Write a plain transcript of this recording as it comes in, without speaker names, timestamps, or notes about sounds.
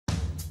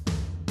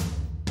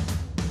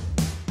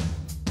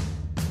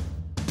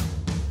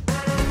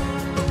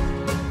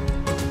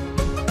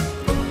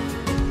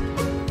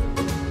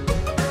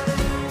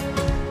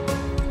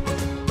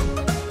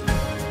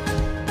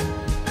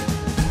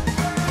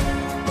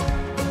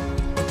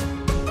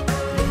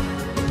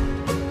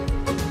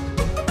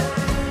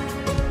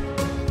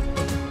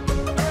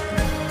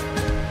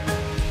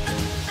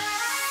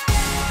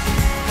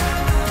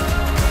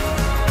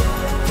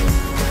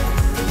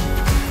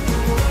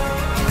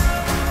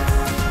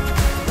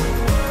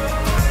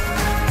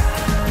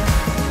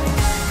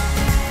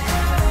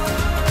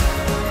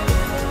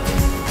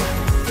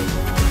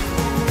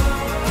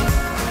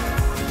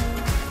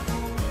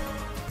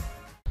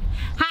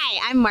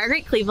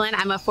Margaret Cleveland.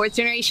 I'm a fourth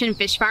generation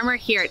fish farmer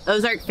here at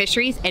Ozark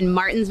Fisheries in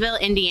Martinsville,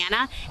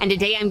 Indiana, and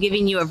today I'm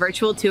giving you a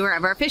virtual tour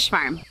of our fish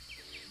farm.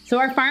 So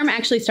our farm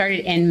actually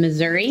started in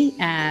Missouri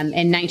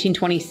in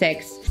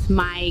 1926.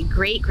 My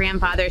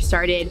great-grandfather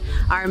started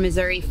our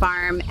Missouri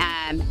farm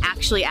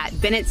actually at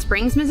Bennett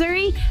Springs,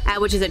 Missouri,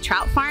 which is a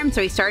trout farm.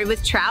 So he started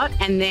with trout,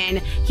 and then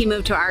he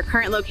moved to our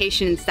current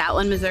location in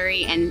Stoutland,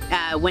 Missouri, and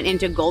went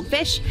into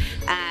goldfish.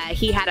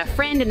 He had a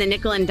friend in the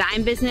nickel and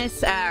dime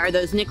business, or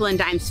those nickel and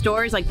dime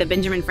stores like the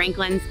Benjamin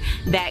Franklin's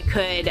that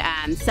could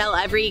sell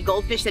every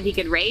goldfish that he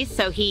could raise.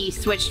 So he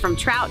switched from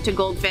trout to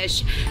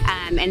goldfish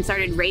and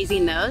started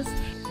raising those.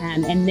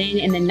 And then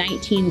in the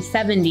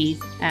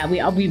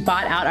 1970s, we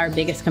bought out our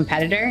biggest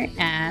competitor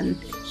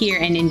here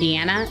in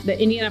Indiana. The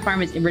Indiana farm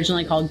was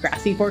originally called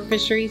Grassy Fork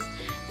Fisheries,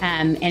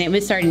 and it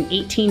was started in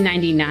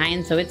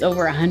 1899, so it's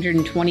over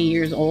 120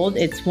 years old.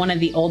 It's one of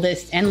the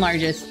oldest and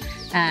largest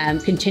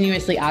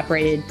continuously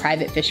operated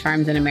private fish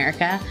farms in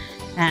America.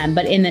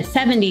 But in the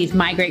 70s,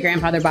 my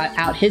great-grandfather bought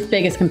out his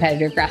biggest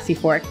competitor, Grassy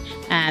Fork.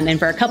 And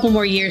for a couple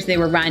more years, they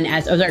were run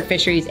as Ozark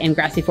Fisheries and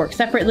Grassy Fork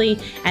separately.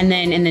 And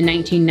then in the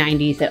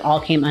 1990s, it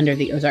all came under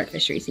the Ozark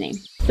Fisheries name.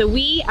 So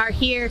we are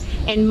here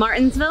in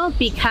Martinsville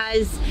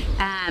because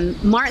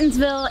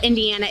Martinsville,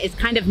 Indiana is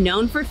kind of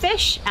known for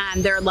fish.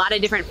 There are a lot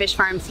of different fish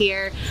farms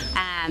here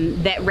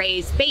that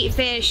raise bait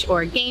fish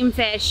or game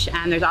fish.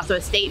 There's also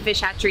a state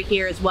fish hatchery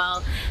here as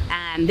well.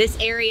 This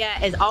area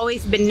has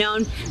always been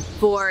known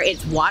for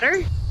its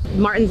water.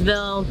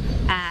 Martinsville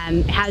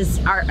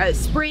has our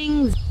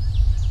springs.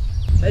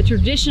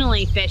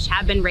 Traditionally, fish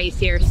have been raised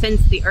here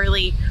since the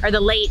late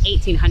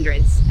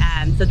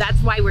 1800s. So that's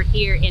why we're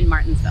here in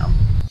Martinsville.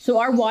 So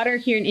our water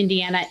here in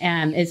Indiana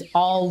is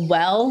all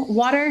well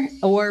water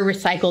or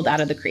recycled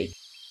out of the creek.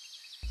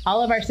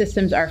 All of our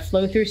systems are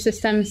flow-through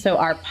systems, so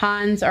our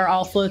ponds are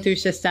all flow-through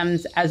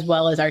systems, as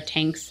well as our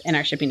tanks in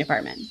our shipping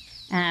department.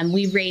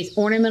 We raise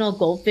ornamental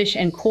goldfish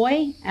and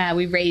koi.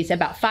 We raise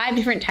about 5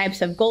 different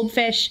types of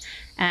goldfish,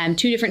 2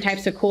 different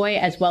types of koi,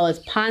 as well as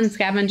pond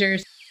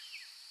scavengers.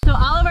 So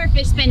all of our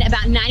fish spend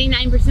about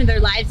 99% of their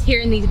lives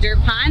here in these dirt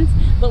ponds,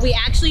 but we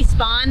actually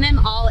spawn them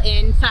all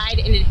inside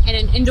in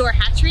an indoor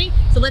hatchery.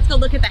 So let's go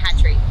look at the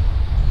hatchery.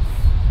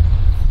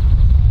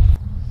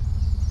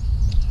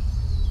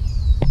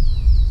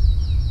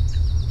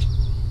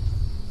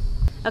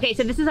 Okay,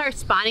 so this is our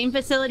spawning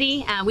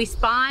facility. We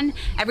spawn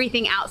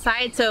everything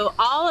outside. So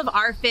all of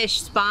our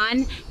fish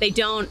spawn. They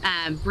don't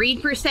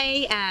breed per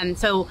se.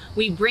 So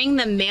we bring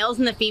the males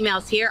and the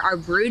females here, our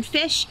brood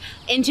fish,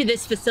 into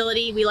this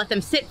facility. We let them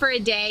sit for a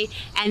day,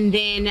 and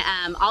then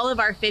all of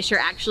our fish are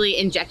actually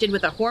injected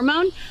with a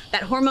hormone.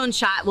 That hormone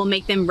shot will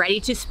make them ready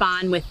to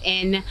spawn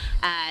within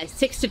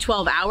 6 to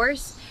 12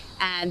 hours.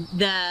 And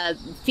the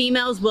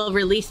females will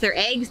release their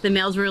eggs, the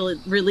males will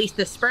release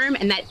the sperm,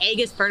 and that egg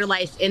is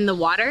fertilized in the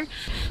water.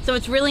 So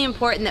it's really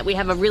important that we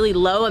have a really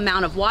low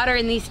amount of water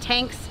in these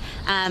tanks.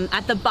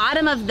 At the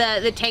bottom of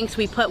the tanks,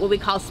 we put what we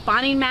call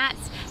spawning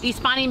mats. These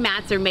spawning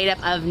mats are made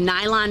up of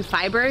nylon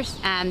fibers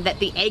that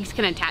the eggs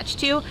can attach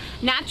to.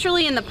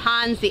 Naturally in the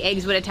ponds, the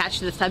eggs would attach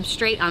to the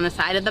substrate on the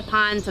side of the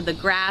pond, so the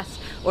grass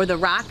or the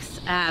rocks.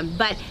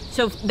 But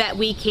so that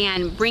we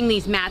can bring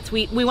these mats,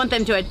 we want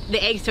them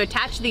the eggs to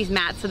attach to these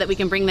mats so that we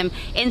can bring them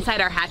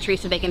inside our hatchery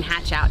so they can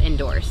hatch out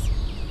indoors.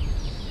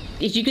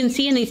 As you can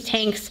see in these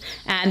tanks,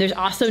 there's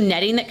also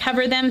netting that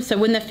cover them. So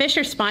when the fish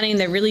are spawning,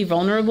 they're really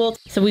vulnerable.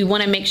 So we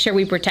want to make sure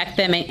we protect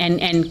them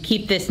and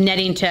keep this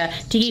netting to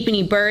keep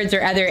any birds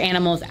or other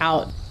animals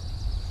out.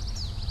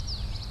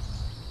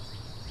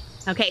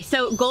 Okay,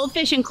 so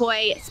goldfish and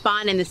koi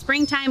spawn in the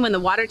springtime when the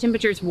water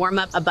temperatures warm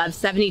up above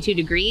 72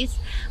 degrees.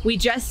 We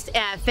just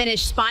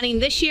finished spawning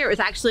this year. It was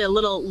actually a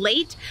little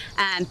late.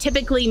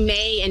 Typically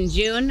May and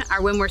June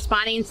are when we're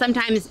spawning.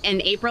 Sometimes in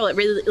April. It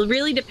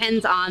really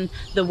depends on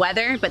the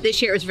weather, but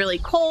this year it was really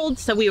cold,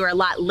 so we were a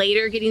lot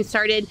later getting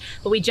started.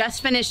 But we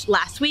just finished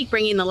last week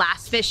bringing the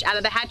last fish out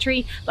of the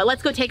hatchery. But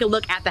let's go take a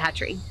look at the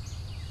hatchery.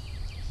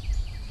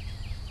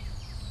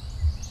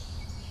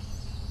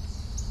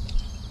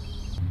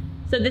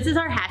 So this is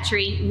our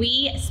hatchery.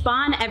 We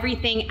spawn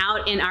everything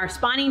out in our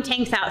spawning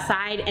tanks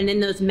outside, and then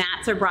those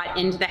mats are brought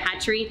into the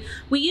hatchery.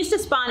 We used to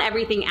spawn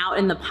everything out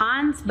in the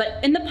ponds, but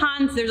in the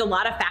ponds, there's a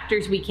lot of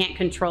factors we can't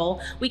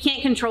control. We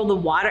can't control the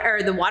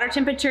water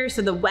temperature,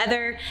 so the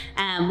weather.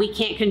 We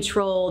can't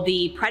control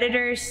the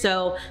predators.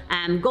 So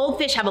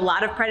goldfish have a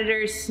lot of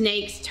predators: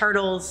 snakes,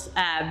 turtles,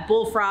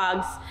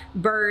 bullfrogs,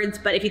 birds.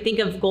 But if you think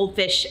of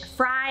goldfish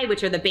fry,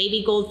 which are the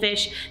baby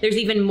goldfish, there's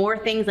even more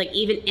things, like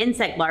even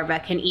insect larvae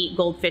can eat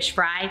goldfish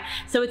fry.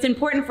 So it's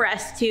important for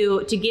us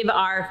to give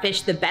our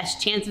fish the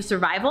best chance of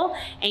survival,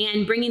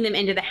 and bringing them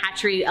into the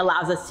hatchery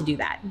allows us to do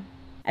that.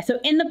 So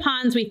in the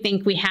ponds, we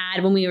think we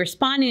had, when we were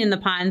spawning in the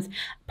ponds,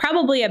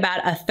 probably about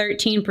a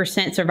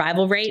 13%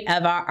 survival rate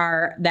of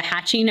the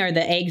hatching, or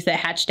the eggs that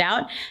hatched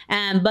out.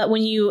 But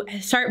when you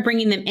start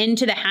bringing them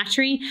into the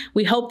hatchery,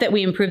 we hope that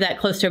we improve that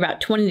close to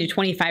about 20 to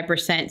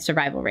 25%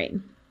 survival rate.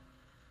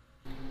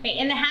 Okay,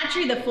 in the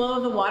hatchery, the flow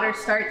of the water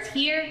starts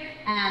here,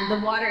 and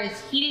the water is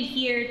heated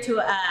here to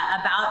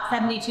about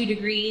 72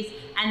 degrees,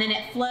 and then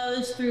it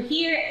flows through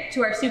here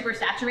to our super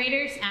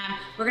saturators.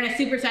 We're gonna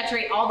super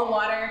saturate all the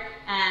water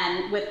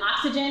with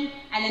oxygen,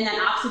 and then that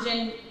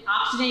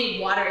oxygenated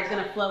water is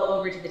gonna flow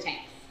over to the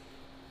tanks.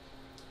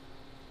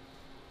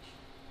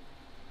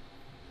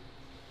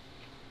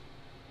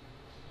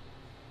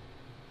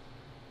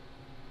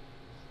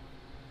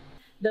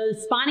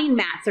 Those spawning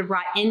mats are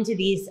brought into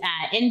these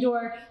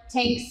indoor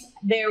tanks.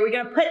 We're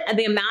gonna put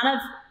the amount of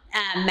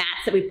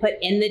mats that we put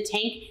in the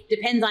tank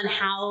depends on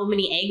how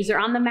many eggs are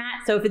on the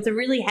mat. So if it's a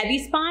really heavy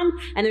spawn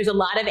and there's a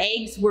lot of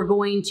eggs, we're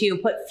going to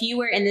put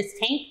fewer in this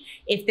tank.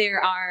 If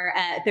they're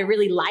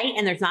really light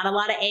and there's not a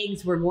lot of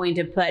eggs, we're going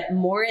to put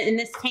more in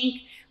this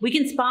tank. We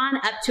can spawn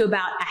up to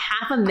about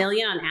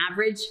 500,000 on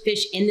average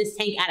fish in this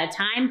tank at a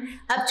time,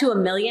 up to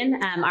 1 million.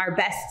 Our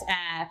best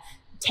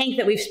tank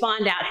that we've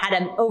spawned out had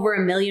over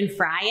 1 million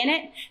fry in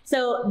it.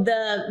 So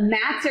the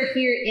mats are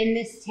here in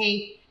this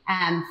tank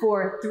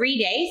for 3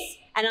 days.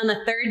 And on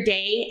the 3rd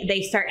day,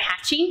 they start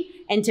hatching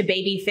into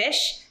baby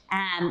fish.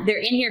 They're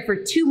in here for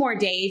 2 more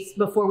days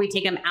before we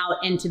take them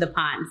out into the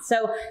pond.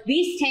 So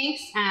these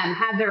tanks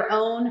have their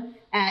own,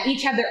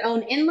 each have their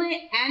own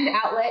inlet and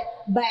outlet,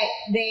 but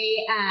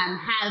they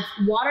have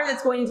water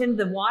that's going into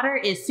the water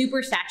is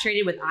super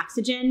saturated with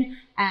oxygen.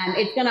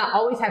 It's gonna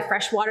always have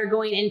fresh water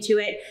going into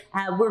it.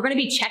 We're gonna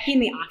be checking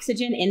the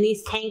oxygen in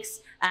these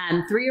tanks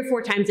 3 or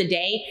 4 times a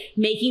day,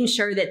 making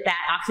sure that that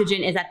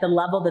oxygen is at the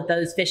level that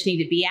those fish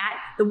need to be at.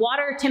 The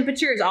water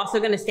temperature is also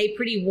going to stay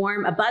pretty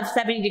warm, above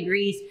 70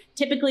 degrees,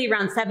 typically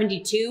around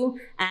 72.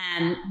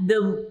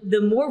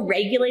 The more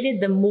regulated,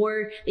 the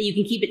more that you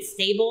can keep it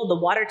stable, the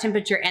water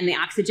temperature and the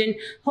oxygen,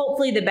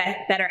 hopefully the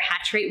better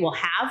hatch rate we'll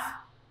have.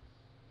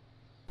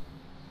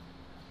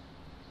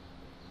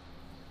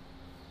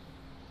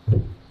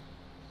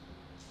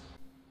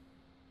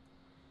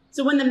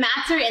 So when the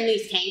mats are in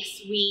these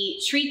tanks,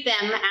 we treat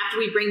them after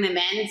we bring them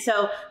in.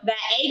 So the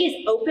egg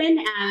is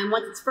open, and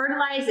once it's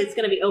fertilized, it's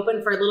gonna be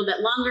open for a little bit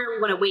longer. We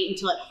wanna wait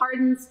until it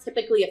hardens,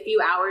 typically a few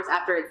hours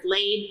after it's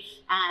laid.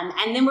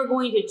 And then we're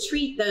going to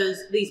treat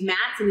these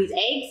mats and these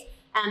eggs.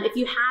 If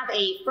you have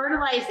a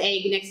fertilized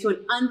egg next to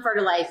an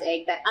unfertilized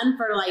egg, that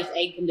unfertilized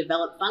egg can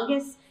develop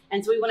fungus.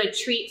 And so we wanna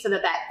treat so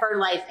that that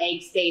fertilized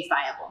egg stays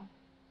viable.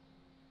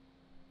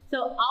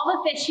 So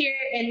all the fish here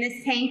in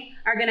this tank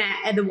are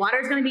the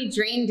water is gonna be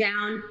drained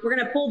down. We're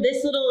gonna pull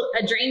this little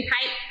drain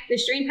pipe.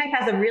 This drain pipe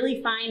has a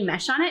really fine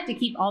mesh on it to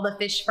keep all the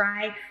fish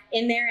fry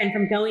in there and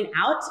from going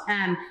out.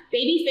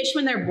 Baby fish,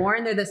 when they're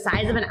born, they're the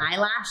size of an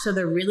eyelash, so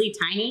they're really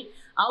tiny.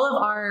 All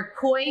of our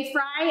koi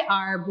fry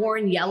are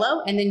born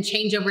yellow and then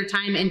change over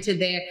time into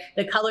the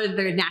color that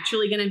they're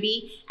naturally gonna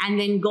be. And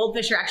then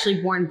goldfish are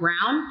actually born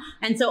brown.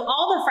 And so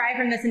all the fry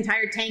from this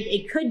entire tank,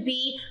 it could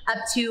be up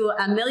to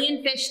 1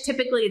 million fish.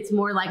 Typically it's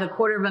more like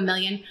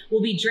 250,000,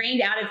 will be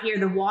drained out of here.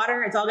 The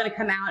water, it's all gonna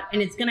come out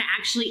and it's gonna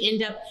actually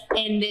end up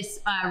in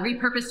this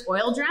repurposed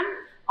oil drum.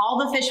 All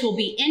the fish will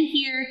be in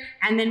here,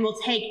 and then we'll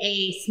take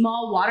a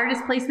small water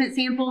displacement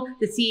sample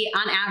to see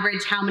on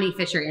average how many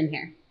fish are in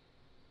here.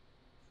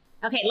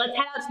 Okay, let's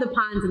head out to the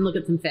ponds and look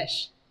at some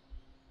fish.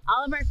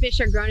 All of our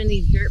fish are grown in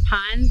these dirt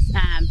ponds.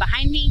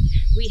 Behind me,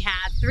 we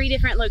have 3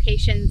 different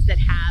locations that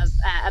have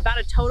about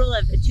a total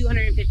of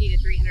 250 to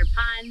 300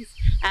 ponds,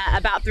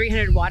 about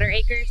 300 water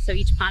acres, so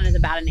each pond is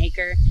about an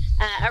acre.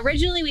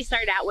 Originally, we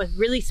started out with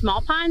really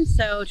small ponds,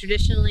 so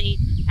traditionally,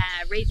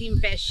 raising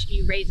fish,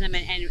 you raise them,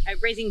 and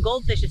raising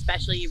goldfish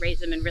especially, you raise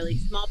them in really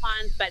small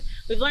ponds, but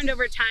we've learned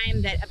over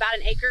time that about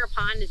an acre a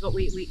pond is what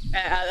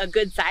a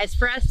good size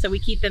for us, so we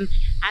keep them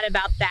at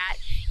about that.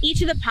 Each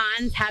of the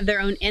ponds have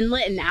their own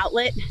inlet and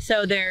outlet,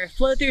 so they're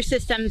flow-through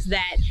systems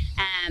that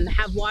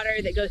have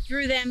water that go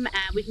through them.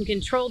 We can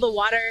control the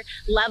water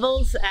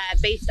levels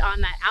based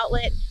on that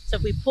outlet. So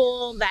if we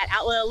pull that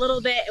outlet a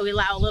little bit, we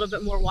allow a little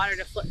bit more water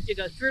to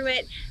go through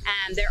it.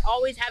 They're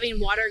always having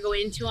water go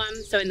into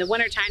them. So in the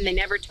wintertime, they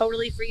never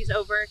totally freeze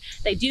over.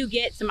 They do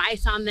get some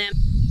ice on them.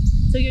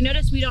 So you'll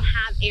notice we don't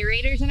have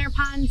aerators in our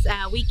ponds.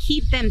 We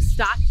keep them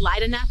stocked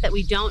light enough that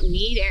we don't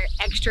need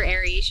extra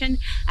aeration.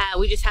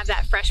 We just have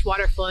that fresh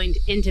water flowing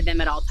into them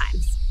at all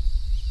times.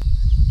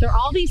 So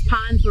all these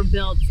ponds were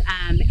built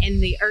in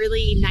the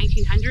early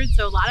 1900s,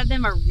 so a lot of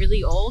them are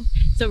really old.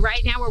 So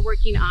right now we're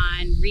working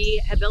on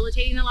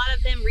rehabilitating a lot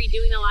of them,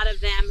 redoing a lot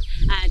of them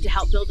to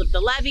help build up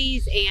the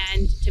levees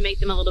and to make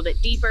them a little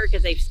bit deeper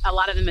because a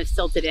lot of them have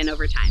silted in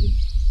over time.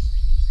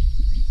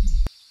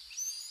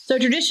 So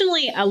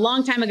traditionally, a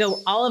long time ago,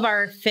 all of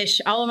our fish,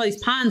 all of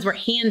these ponds were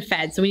hand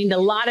fed. So we need a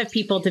lot of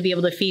people to be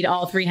able to feed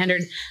all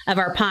 300 of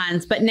our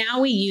ponds. But now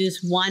we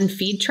use one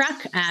feed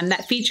truck.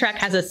 That feed truck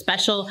has a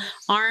special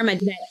arm that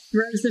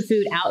throws the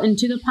food out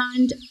into the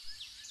pond.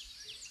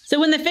 So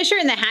when the fish are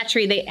in the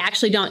hatchery, they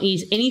actually don't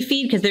use any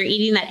feed because they're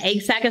eating that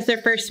egg sac as their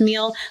first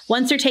meal.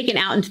 Once they're taken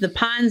out into the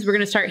ponds, we're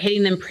going to start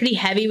hitting them pretty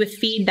heavy with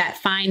feed, that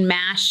fine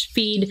mash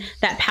feed,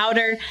 that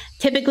powder,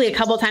 typically a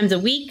couple times a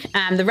week.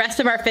 The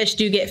rest of our fish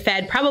do get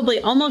fed probably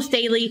almost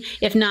daily,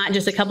 if not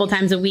just a couple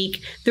times a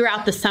week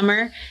throughout the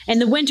summer. In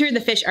the winter,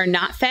 the fish are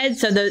not fed.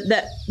 So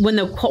when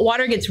the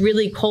water gets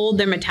really cold,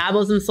 their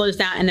metabolism slows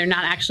down and they're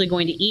not actually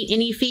going to eat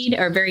any feed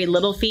or very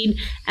little feed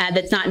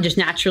that's not just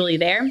naturally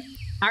there.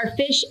 Our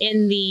fish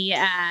in the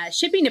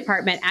shipping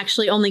department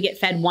actually only get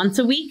fed once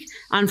a week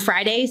on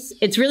Fridays.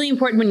 It's really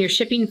important when you're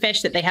shipping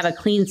fish that they have a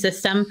clean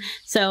system.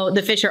 So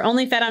the fish are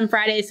only fed on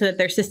Fridays so that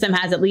their system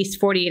has at least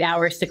 48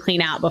 hours to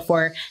clean out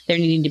before they're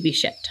needing to be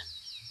shipped.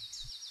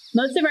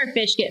 Most of our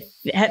fish get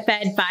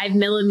fed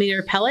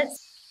 5mm pellets.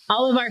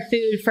 All of our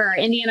food for our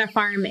Indiana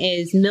farm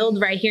is milled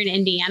right here in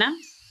Indiana.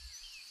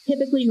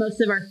 Typically, most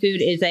of our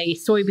food is a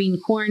soybean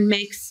corn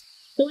mix.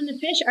 So when the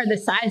fish are the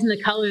size and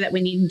the color that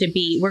we need them to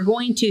be, we're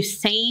going to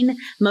seine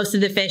most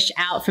of the fish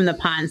out from the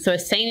pond. So a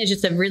seine is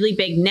just a really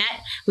big net.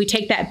 We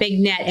take that big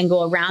net and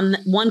go around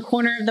one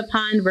corner of the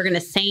pond. We're going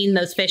to seine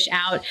those fish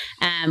out.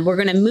 We're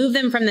going to move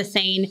them from the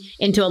seine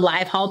into a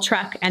live haul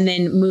truck and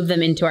then move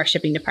them into our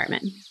shipping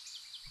department.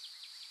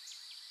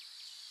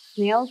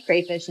 Snails,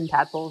 crayfish, and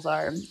tadpoles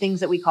are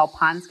things that we call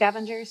pond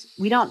scavengers.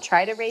 We don't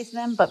try to raise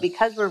them, but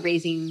because we're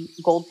raising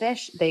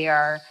goldfish, they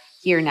are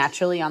here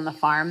naturally on the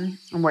farm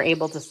and we're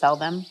able to sell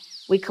them.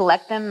 We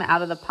collect them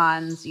out of the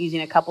ponds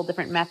using a couple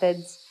different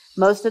methods.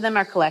 Most of them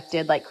are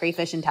collected, like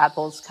crayfish and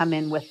tadpoles come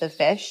in with the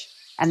fish,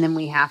 and then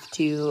we have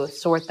to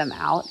sort them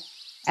out.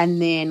 And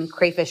then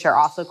crayfish are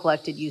also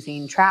collected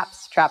using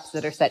traps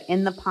that are set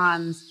in the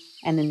ponds,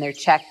 and then they're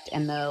checked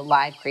and the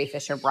live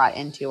crayfish are brought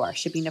into our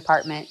shipping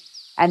department.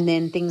 And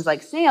then things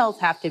like snails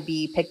have to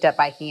be picked up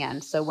by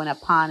hand. So when a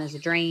pond is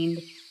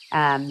drained,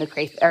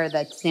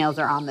 the snails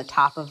are on the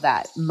top of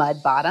that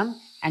mud bottom,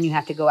 and you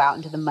have to go out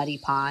into the muddy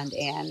pond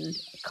and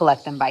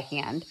collect them by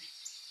hand.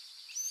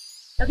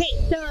 Okay,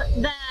 so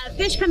the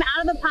fish come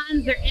out of the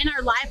ponds, they're in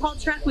our live haul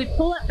truck. We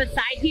pull up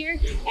beside here,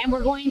 and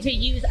we're going to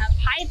use a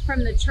pipe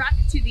from the truck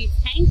to these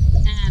tanks.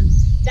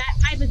 That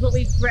pipe is what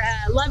we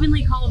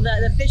lovingly call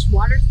the fish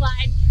water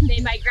slide.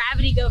 They by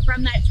gravity go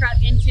from that truck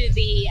into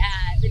the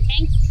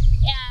tanks.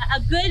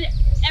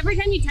 Every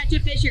time you touch a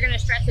fish, you're going to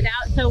stress it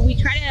out. So we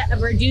try to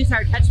reduce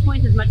our touch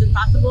points as much as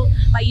possible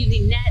by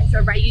using nets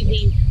or by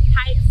using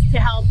pipes to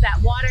help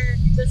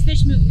those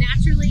fish move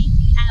naturally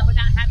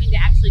without having to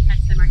actually touch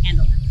them or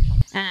handle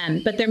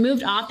them. But they're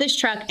moved off this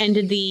truck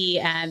into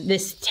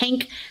this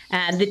tank.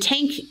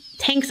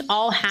 Tanks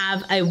all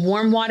have a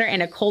warm water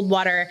and a cold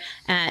water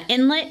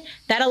inlet.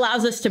 That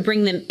allows us to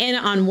bring them in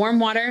on warm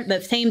water, the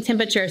same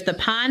temperature as the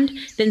pond,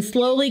 then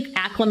slowly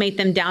acclimate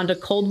them down to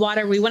cold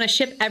water. We want to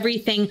ship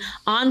everything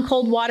on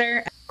cold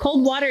water.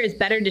 Cold water is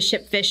better to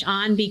ship fish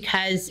on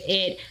because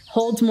it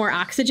holds more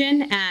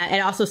oxygen. It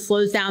also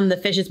slows down the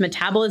fish's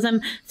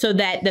metabolism so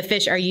that the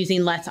fish are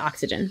using less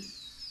oxygen.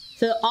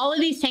 So all of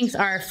these tanks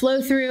are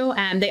flow through.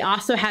 They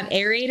also have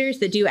aerators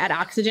that do add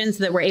oxygen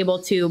so that we're able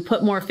to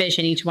put more fish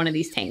in each one of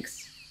these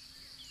tanks.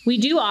 We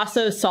do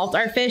also salt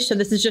our fish. So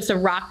this is just a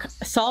rock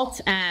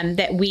salt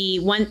that we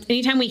want.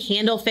 Anytime we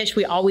handle fish,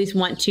 we always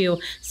want to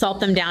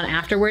salt them down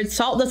afterwards.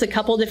 Salt does a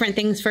couple different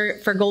things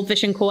for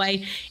goldfish and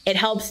koi. It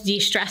helps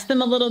de-stress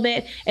them a little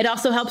bit. It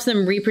also helps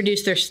them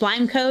reproduce their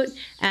slime coat,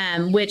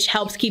 which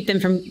helps keep them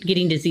from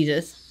getting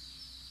diseases.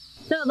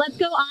 So let's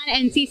go on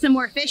and see some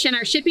more fish in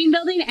our shipping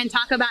building and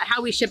talk about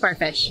how we ship our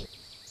fish.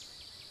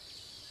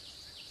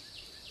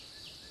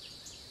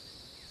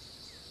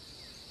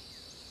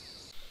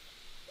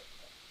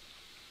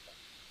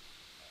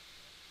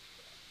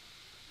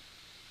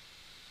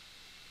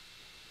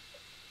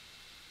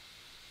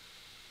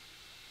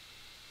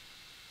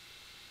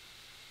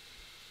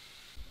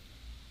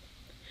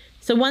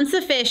 So once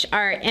the fish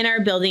are in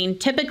our building,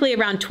 typically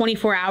around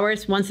 24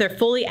 hours, once they're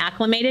fully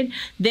acclimated,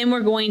 then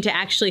we're going to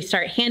actually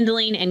start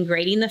handling and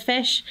grading the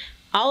fish.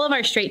 All of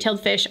our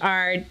straight-tailed fish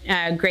are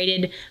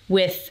graded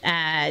with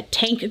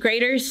tank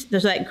graders.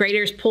 There's like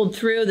graders pulled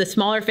through. The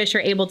smaller fish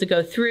are able to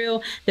go through.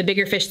 The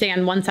bigger fish stay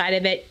on one side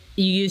of it.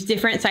 You use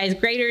different size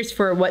graders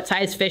for what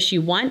size fish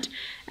you want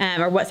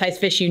or what size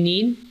fish you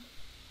need.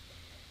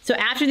 So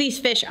after these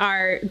fish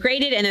are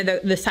graded and they're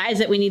the size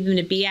that we need them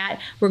to be at,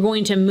 we're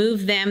going to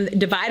move them.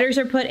 Dividers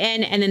are put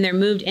in and then they're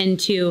moved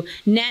into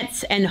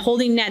nets and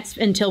holding nets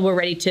until we're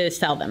ready to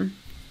sell them.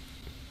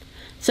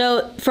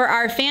 So for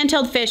our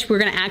fan-tailed fish, we're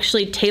going to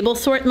actually table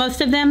sort most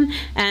of them.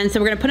 And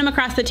so we're going to put them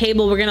across the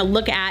table. We're going to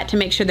look at to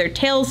make sure their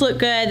tails look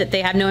good, that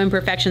they have no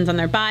imperfections on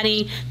their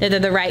body, that they're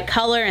the right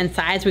color and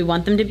size we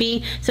want them to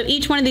be. So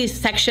each one of these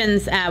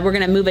sections, we're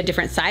going to move a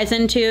different size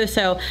into.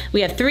 So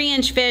we have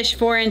 3-inch fish,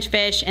 4-inch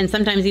fish, and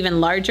sometimes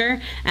even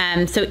larger.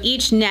 So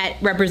each net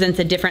represents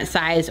a different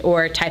size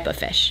or type of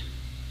fish.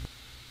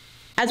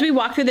 As we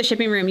walk through the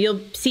shipping room, you'll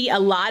see a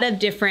lot of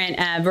different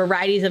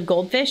varieties of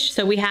goldfish.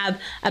 So we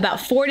have about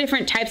 4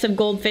 different types of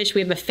goldfish.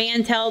 We have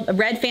a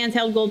red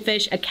fan-tailed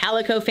goldfish, a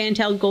calico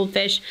fan-tailed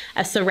goldfish,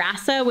 a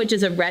sarasa, which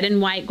is a red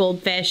and white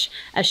goldfish,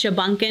 a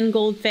shabunkin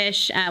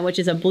goldfish, which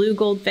is a blue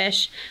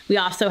goldfish. We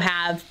also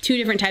have 2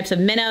 different types of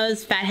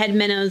minnows, fathead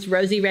minnows,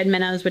 rosy red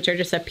minnows, which are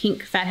just a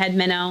pink fathead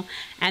minnow.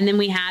 And then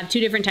we have 2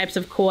 different types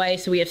of koi.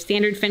 So we have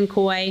standard fin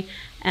koi,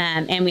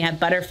 and we have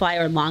butterfly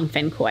or long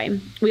fin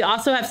koi. We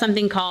also have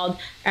something called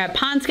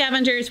pond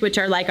scavengers, which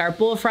are like our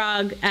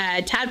bullfrog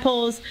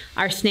tadpoles,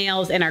 our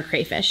snails, and our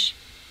crayfish.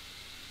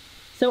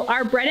 So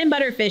our bread and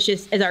butter fish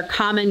is our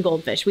common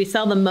goldfish. We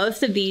sell the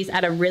most of these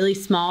at a really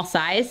small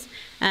size.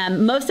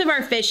 Most of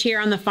our fish here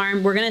on the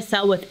farm, we're gonna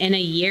sell within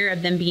a year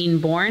of them being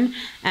born.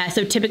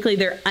 So typically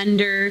they're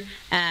under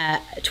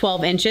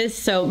 12 inches.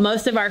 So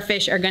most of our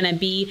fish are gonna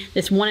be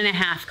this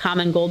 1.5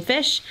 common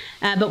goldfish,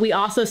 but we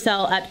also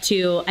sell up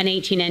to an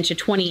 18-inch, a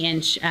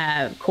 20-inch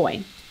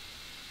koi.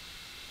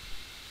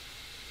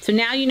 So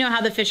now you know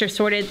how the fish are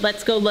sorted.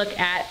 Let's go look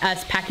at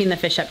us packing the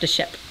fish up to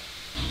ship.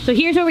 So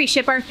here's where we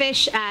ship our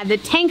fish. The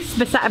tanks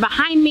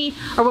behind me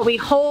are what we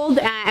hold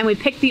and we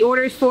pick the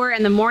orders for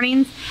in the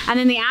mornings. And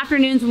then the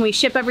afternoons when we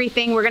ship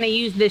everything, we're gonna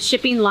use this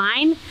shipping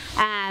line.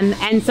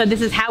 And so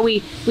this is how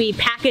we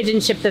package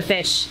and ship the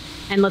fish.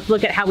 And let's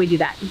look at how we do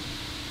that.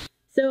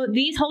 So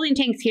these holding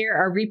tanks here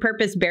are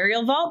repurposed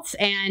burial vaults,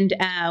 and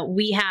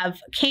we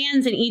have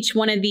cans in each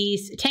one of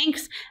these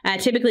tanks,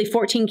 typically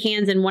 14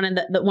 cans in one of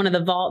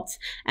the vaults.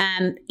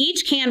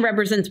 Each can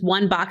represents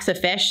 1 box of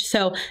fish.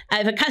 So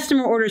if a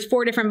customer orders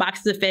 4 different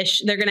boxes of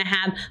fish, they're gonna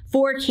have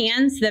 4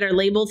 cans that are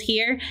labeled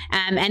here.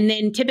 And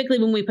then typically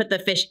when we put the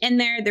fish in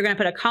there, they're gonna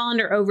put a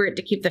colander over it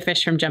to keep the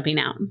fish from jumping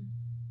out.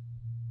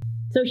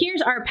 So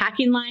here's our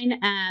packing line.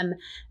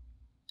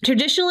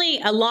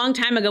 Traditionally, a long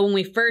time ago when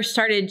we first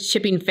started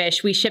shipping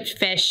fish, we shipped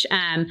fish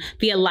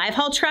via live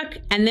haul truck,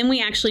 and then we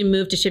actually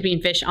moved to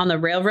shipping fish on the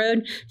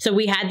railroad. So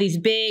we had these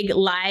big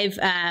live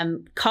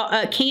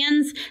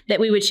cans that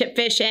we would ship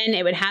fish in.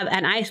 It would have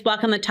an ice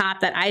block on the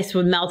top. That ice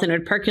would melt and it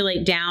would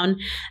percolate down.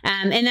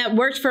 And that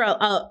worked for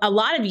a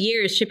lot of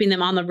years shipping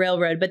them on the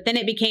railroad, but then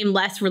it became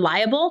less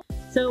reliable.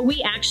 So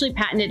we actually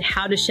patented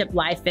how to ship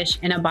live fish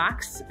in a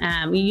box.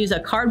 We use a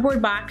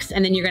cardboard box,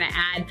 and then you're gonna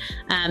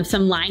add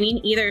some lining,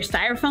 either a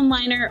styrofoam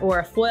liner or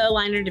a foil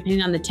liner,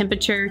 depending on the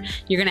temperature.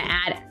 You're gonna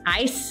add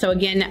ice. So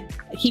again,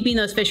 keeping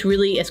those fish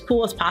really as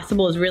cool as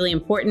possible is really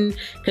important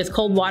because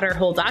cold water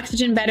holds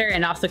oxygen better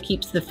and also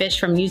keeps the fish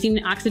from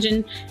using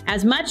oxygen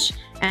as much.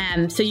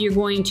 So you're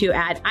going to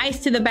add ice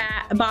to the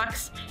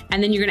box,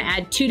 and then you're gonna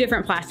add 2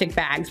 different plastic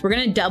bags. We're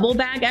gonna double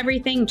bag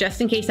everything just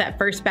in case that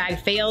first bag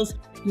fails.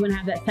 You wanna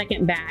have that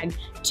second bag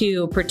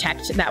to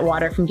protect that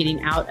water from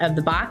getting out of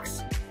the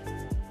box.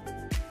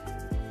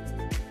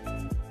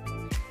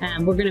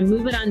 We're gonna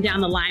move it on down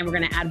the line. We're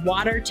gonna add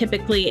water.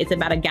 Typically, it's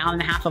about 1.5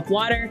 gallons of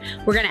water.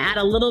 We're gonna add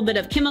a little bit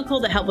of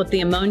chemical to help with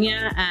the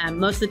ammonia.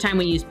 Most of the time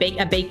we use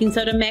a baking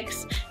soda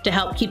mix to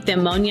help keep the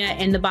ammonia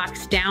in the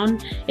box down.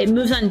 It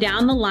moves on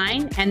down the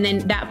line, and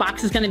then that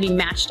box is gonna be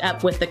matched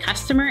up with the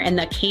customer and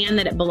the can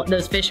that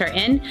those fish are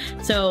in.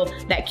 So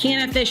that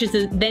can of fish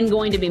is then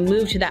going to be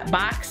moved to that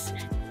box.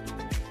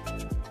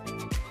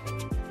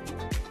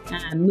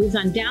 Moves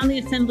on down the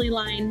assembly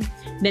line.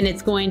 Then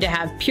it's going to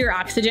have pure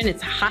oxygen.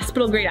 It's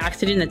hospital grade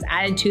oxygen that's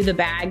added to the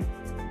bag.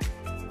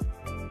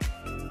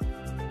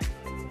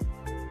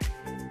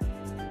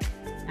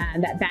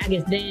 That bag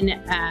is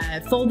then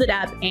folded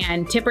up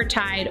and tipper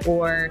tied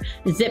or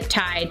zip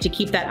tied to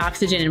keep that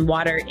oxygen and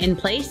water in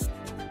place.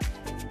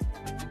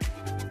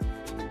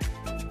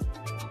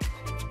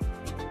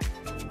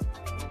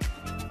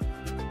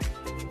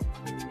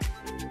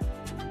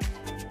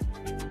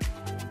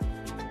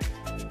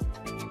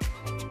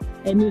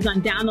 It moves on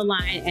down the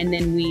line, and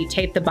then we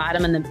tape the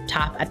bottom and the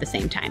top at the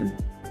same time.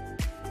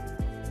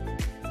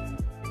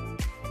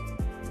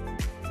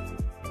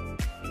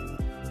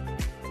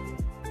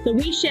 So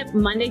we ship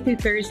Monday through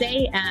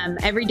Thursday,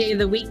 every day of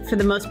the week for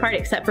the most part,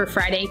 except for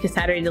Friday, because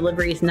Saturday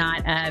delivery is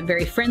not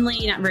very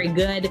friendly, not very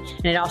good,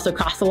 and it also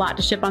costs a lot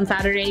to ship on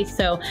Saturday.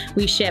 So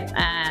we ship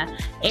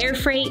air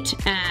freight,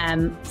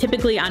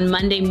 typically on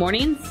Monday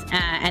mornings,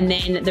 and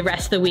then the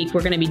rest of the week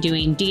we're gonna be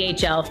doing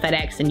DHL,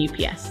 FedEx, and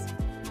UPS.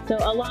 So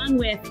along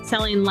with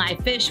selling live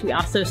fish, we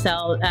also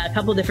sell a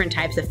couple different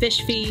types of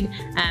fish feed.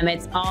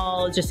 It's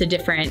all just a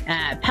different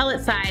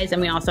pellet size,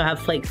 and we also have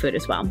flake food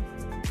as well.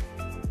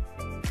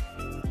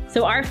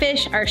 So our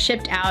fish are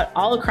shipped out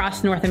all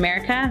across North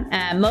America,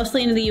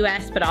 mostly into the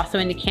US, but also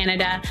into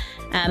Canada.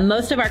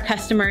 Most of our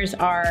customers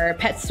are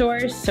pet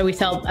stores. So we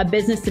sell a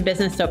business to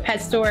business, so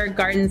pet store,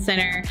 garden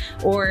center,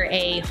 or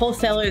a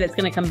wholesaler that's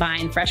gonna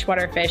combine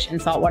freshwater fish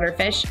and saltwater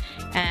fish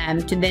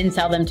to then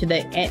sell them to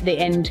the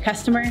end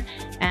customer.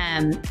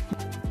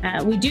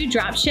 We do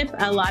drop ship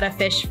a lot of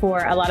fish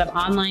for a lot of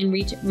online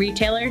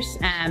retailers.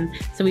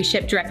 So we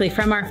ship directly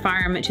from our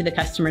farm to the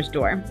customer's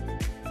door.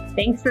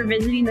 Thanks for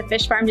visiting the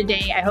fish farm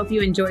today. I hope you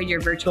enjoyed your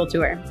virtual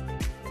tour.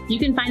 You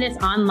can find us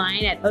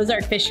online at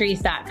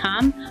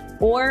ozarkfisheries.com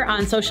or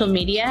on social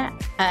media,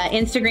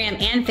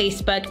 Instagram and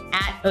Facebook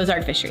at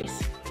Ozark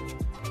Fisheries.